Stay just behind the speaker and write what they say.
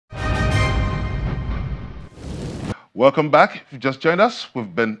Welcome back. If you just joined us,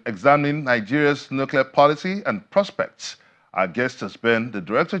 we've been examining Nigeria's nuclear policy and prospects. Our guest has been the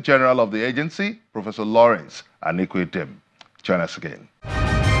Director General of the agency, Professor Lawrence Anikwedim. Join us again.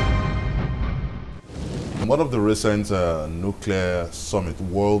 One of the recent nuclear summit,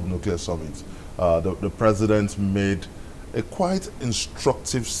 World Nuclear Summit, the president made a quite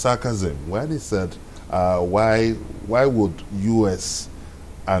instructive sarcasm when he said, why would U.S.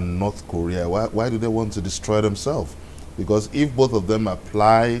 and North Korea, why do they want to destroy themselves? Because if both of them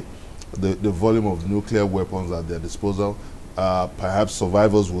apply the volume of nuclear weapons at their disposal, perhaps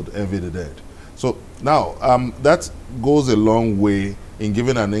survivors would envy the dead. So now, that goes a long way in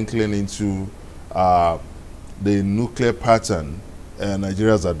giving an inkling into the nuclear pattern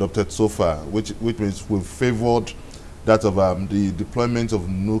Nigeria has adopted so far, which means we've favored that of the deployment of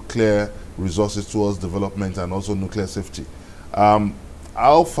nuclear resources towards development and also nuclear safety.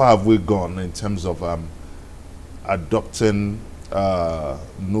 How far have we gone in terms of adopting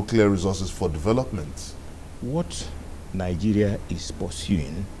nuclear resources for development? What Nigeria is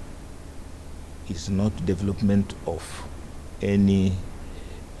pursuing is not development of any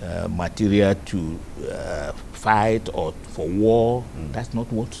material to fight or for war. That's not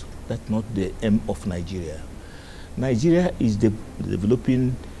the aim of Nigeria. Nigeria is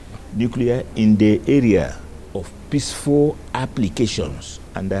developing nuclear in the area of peaceful applications,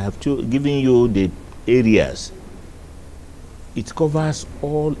 and I have given you the areas. It covers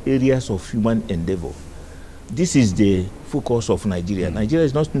all areas of human endeavor. This is the focus of Nigeria. Nigeria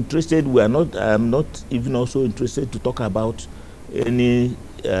is not interested. We are not. I'm not even also interested to talk about any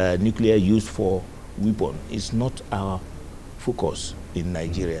nuclear use for weapon. It's not our focus in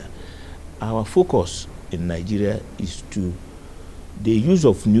Nigeria. Our focus in Nigeria is to the use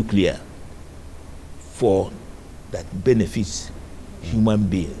of nuclear for that benefits human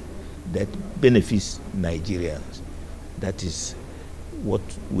beings, that benefits Nigerians. That is what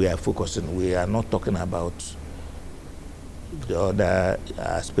we are focusing. We are not talking about the other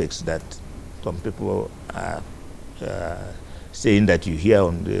aspects that some people are saying that you hear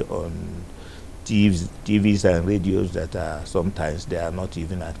on TVs and radios that are sometimes they are not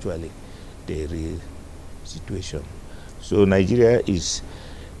even actually the real situation. So Nigeria is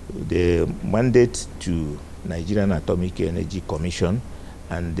the mandate to Nigerian Atomic Energy Commission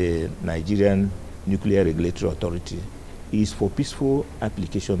and the Nigerian Nuclear Regulatory Authority is for peaceful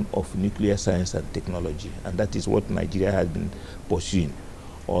application of nuclear science and technology, and that is what Nigeria has been pursuing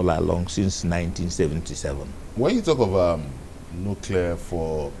all along since 1977. When you talk of nuclear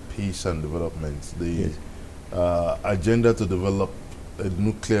for peace and development, the agenda to develop a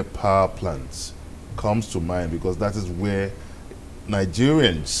nuclear power plant comes to mind, because that is where many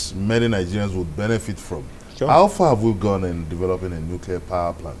Nigerians would benefit from. Sure. How far have we gone in developing a nuclear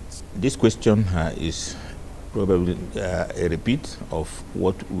power plant? This question is probably a repeat of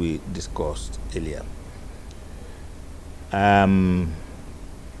what we discussed earlier.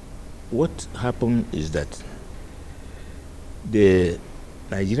 What happened is that the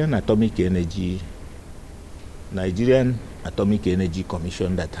Nigerian Atomic Energy Commission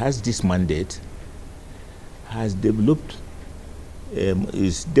that has this mandate has developed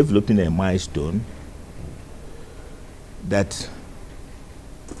is developing a milestone that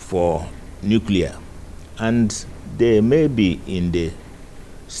for nuclear, and they may be in the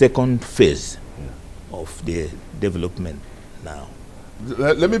second phase of the development now.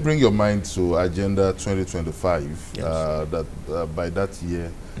 Let me bring your mind to Agenda 2025. Yes. That by that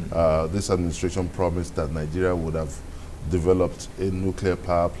year, this administration promised that Nigeria would have developed a nuclear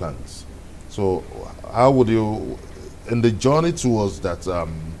power plant. So how would you, in the journey towards that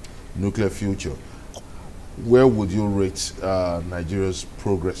nuclear future, where would you rate Nigeria's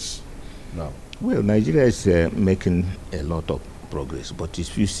progress now? Well, Nigeria is making a lot of progress, but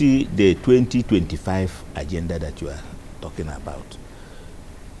if you see the 2025 agenda that you are talking about,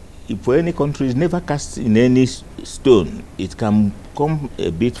 if for any country is never cast in any stone, it can come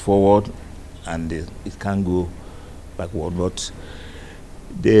a bit forward and it can go backward. But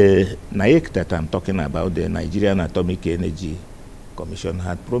the NIAC that I'm talking about, the Nigerian Atomic Energy Commission,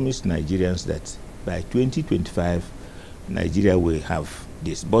 had promised Nigerians that by 2025, Nigeria will have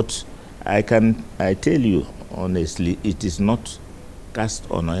this. But I tell you honestly, it is not cast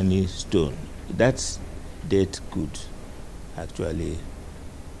on any stone. That date could actually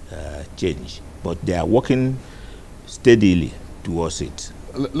change, but they are working steadily towards it.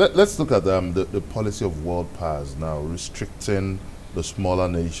 Let's look at the policy of world powers now, restricting the smaller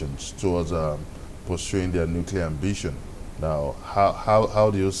nations towards pursuing their nuclear ambition. Now,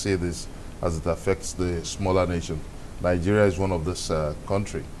 how do you see this as it affects the smaller nation? Nigeria is one of this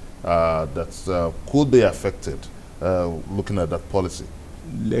country that could be affected looking at that policy?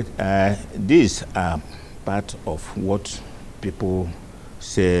 These are part of what people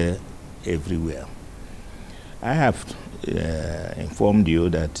say everywhere. I have informed you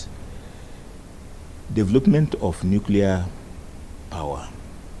that development of nuclear power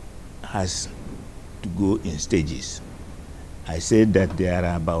has to go in stages. I said that there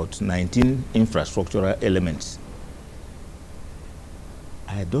are about 19 infrastructural elements.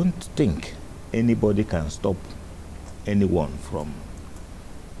 I don't think anybody can stop anyone from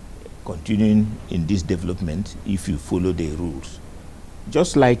continuing in this development if you follow the rules.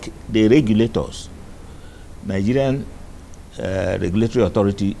 Just like the regulators, Nigerian Regulatory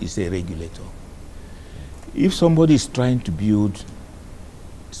Authority is a regulator. If somebody is trying to build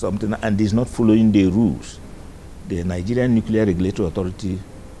something and is not following the rules, the Nigerian Nuclear Regulatory Authority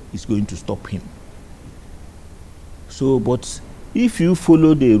is going to stop him. So, but if you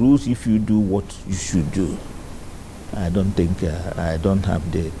follow the rules, if you do what you should do, I don't think, I don't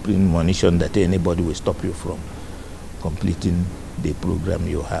have the premonition that anybody will stop you from completing the program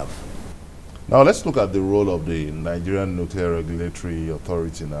you have. Now let's look at the role of the Nigerian Nuclear Regulatory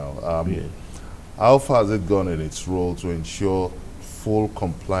Authority now. Yeah. How far has it gone in its role to ensure full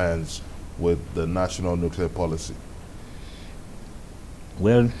compliance with the national nuclear policy?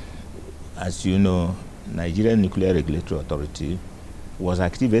 Well, as you know, Nigerian Nuclear Regulatory Authority was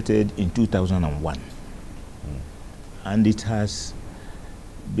activated in 2001. And it has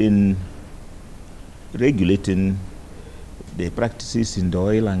been regulating the practices in the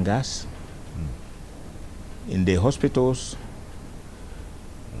oil and gas, in the hospitals,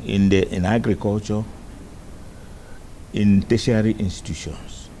 in agriculture, in tertiary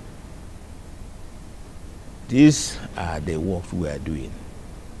institutions. These are the work we are doing.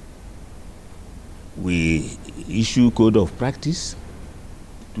 We issue code of practice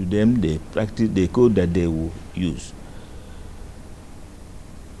to them, they practice the code that they will use.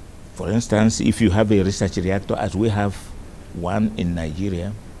 For instance, if you have a research reactor, as we have one in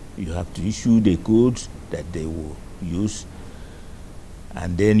Nigeria, you have to issue the codes that they will use,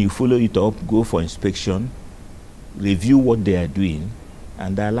 and then you follow it up, go for inspection, review what they are doing,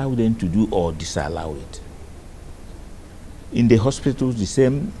 and allow them to do or disallow it. In the hospitals, the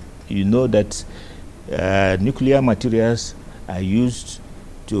same. You know that nuclear materials are used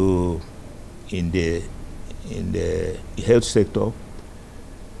to in the health sector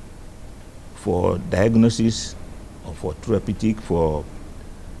for diagnosis or for therapeutic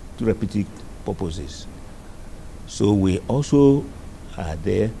purposes. So we also are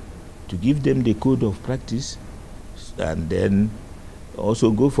there to give them the code of practice and then also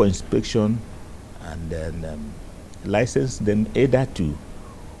go for inspection and then license them either to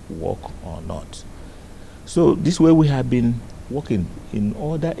work or not. So this way we have been working in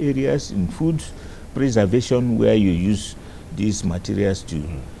other areas in food preservation where you use these materials to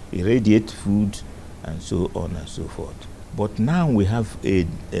irradiate food and so on and so forth. But now we have a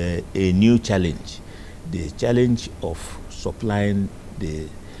new challenge, the challenge of supplying the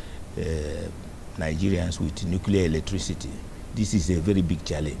Nigerians with nuclear electricity. This is a very big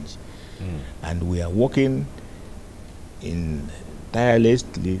challenge. And we are working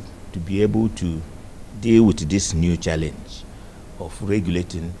tirelessly to be able to deal with this new challenge of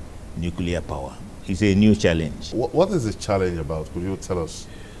regulating nuclear power. It's a new challenge. What is the challenge about? Could you tell us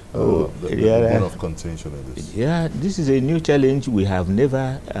the bone of contention in this? Yeah, this is a new challenge. We have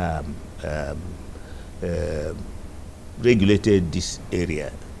never regulated this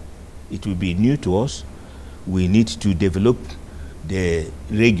area. It will be new to us. We need to develop the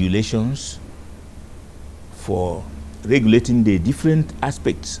regulations for regulating the different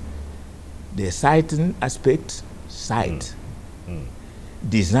aspects. The siting aspect,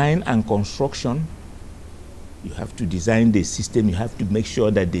 design and construction. You have to design the system. You have to make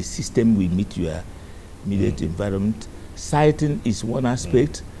sure that the system will meet your immediate environment. Siting is one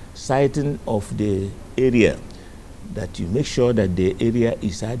aspect. Siting of the area, that you make sure that the area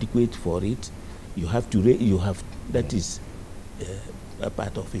is adequate for it. You have to that is a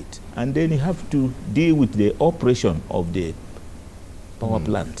part of it. And then you have to deal with the operation of the power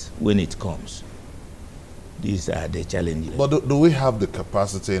plant when it comes. These are the challenges. But do we have the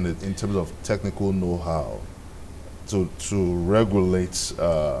capacity in terms of technical know-how to regulate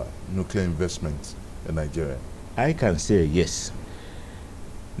nuclear investment in Nigeria? I can say yes.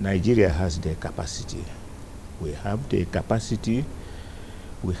 Nigeria has the capacity. We have the capacity.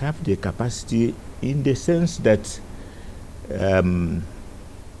 We have the capacity in the sense that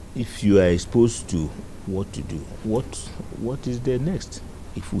if you are exposed to what to do, what is the next?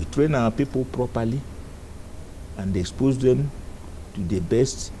 If we train our people properly and expose them to the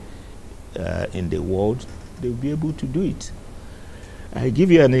best in the world, they will be able to do it. I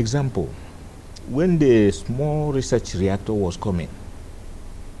give you an example. When the small research reactor was coming,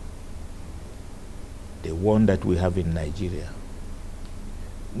 the one that we have in Nigeria,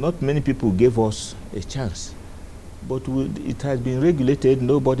 not many people gave us a chance, but it has been regulated.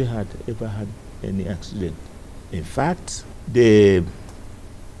 Nobody had ever had any accident. In fact, the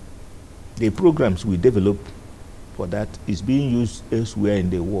programs we develop for that is being used elsewhere in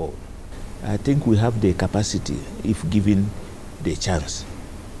the world. I think we have the capacity, if given the chance,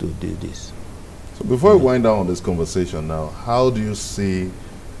 to do this. So before we wind down on this conversation now, how do you see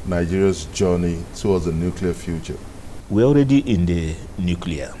Nigeria's journey towards a nuclear future? We're already in the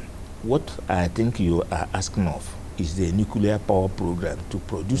nuclear. What I think you are asking of is the nuclear power program to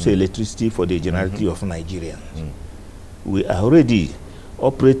produce electricity for the generality of Nigerians. We are already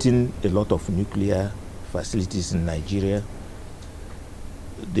operating a lot of nuclear facilities in Nigeria.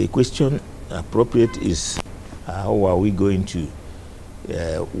 The question appropriate is how are we going to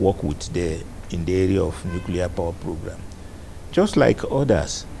work with in the area of nuclear power program? Just like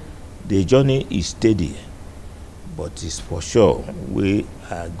others, the journey is steady, but it's for sure we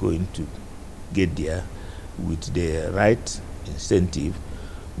are going to get there with the right incentive,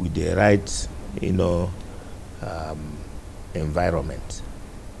 with the right, environment.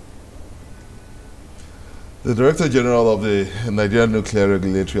 The Director General of the Nigerian Nuclear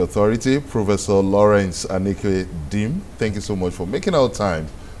Regulatory Authority, Professor Lawrence Anike Dim, thank you so much for making our time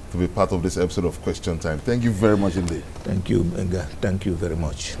to be part of this episode of Question Time. Thank you very much indeed. Thank you, Benga. Thank you very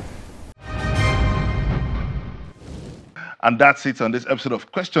much. And that's it on this episode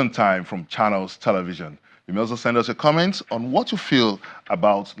of Question Time from Channels Television. You may also send us your comments on what you feel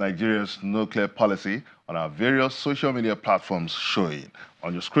about Nigeria's nuclear policy on our various social media platforms showing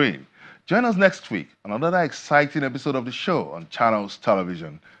on your screen. Join us next week on another exciting episode of the show on Channels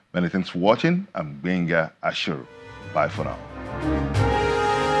Television. Many thanks for watching. I'm Benga Ashuru. Bye for now.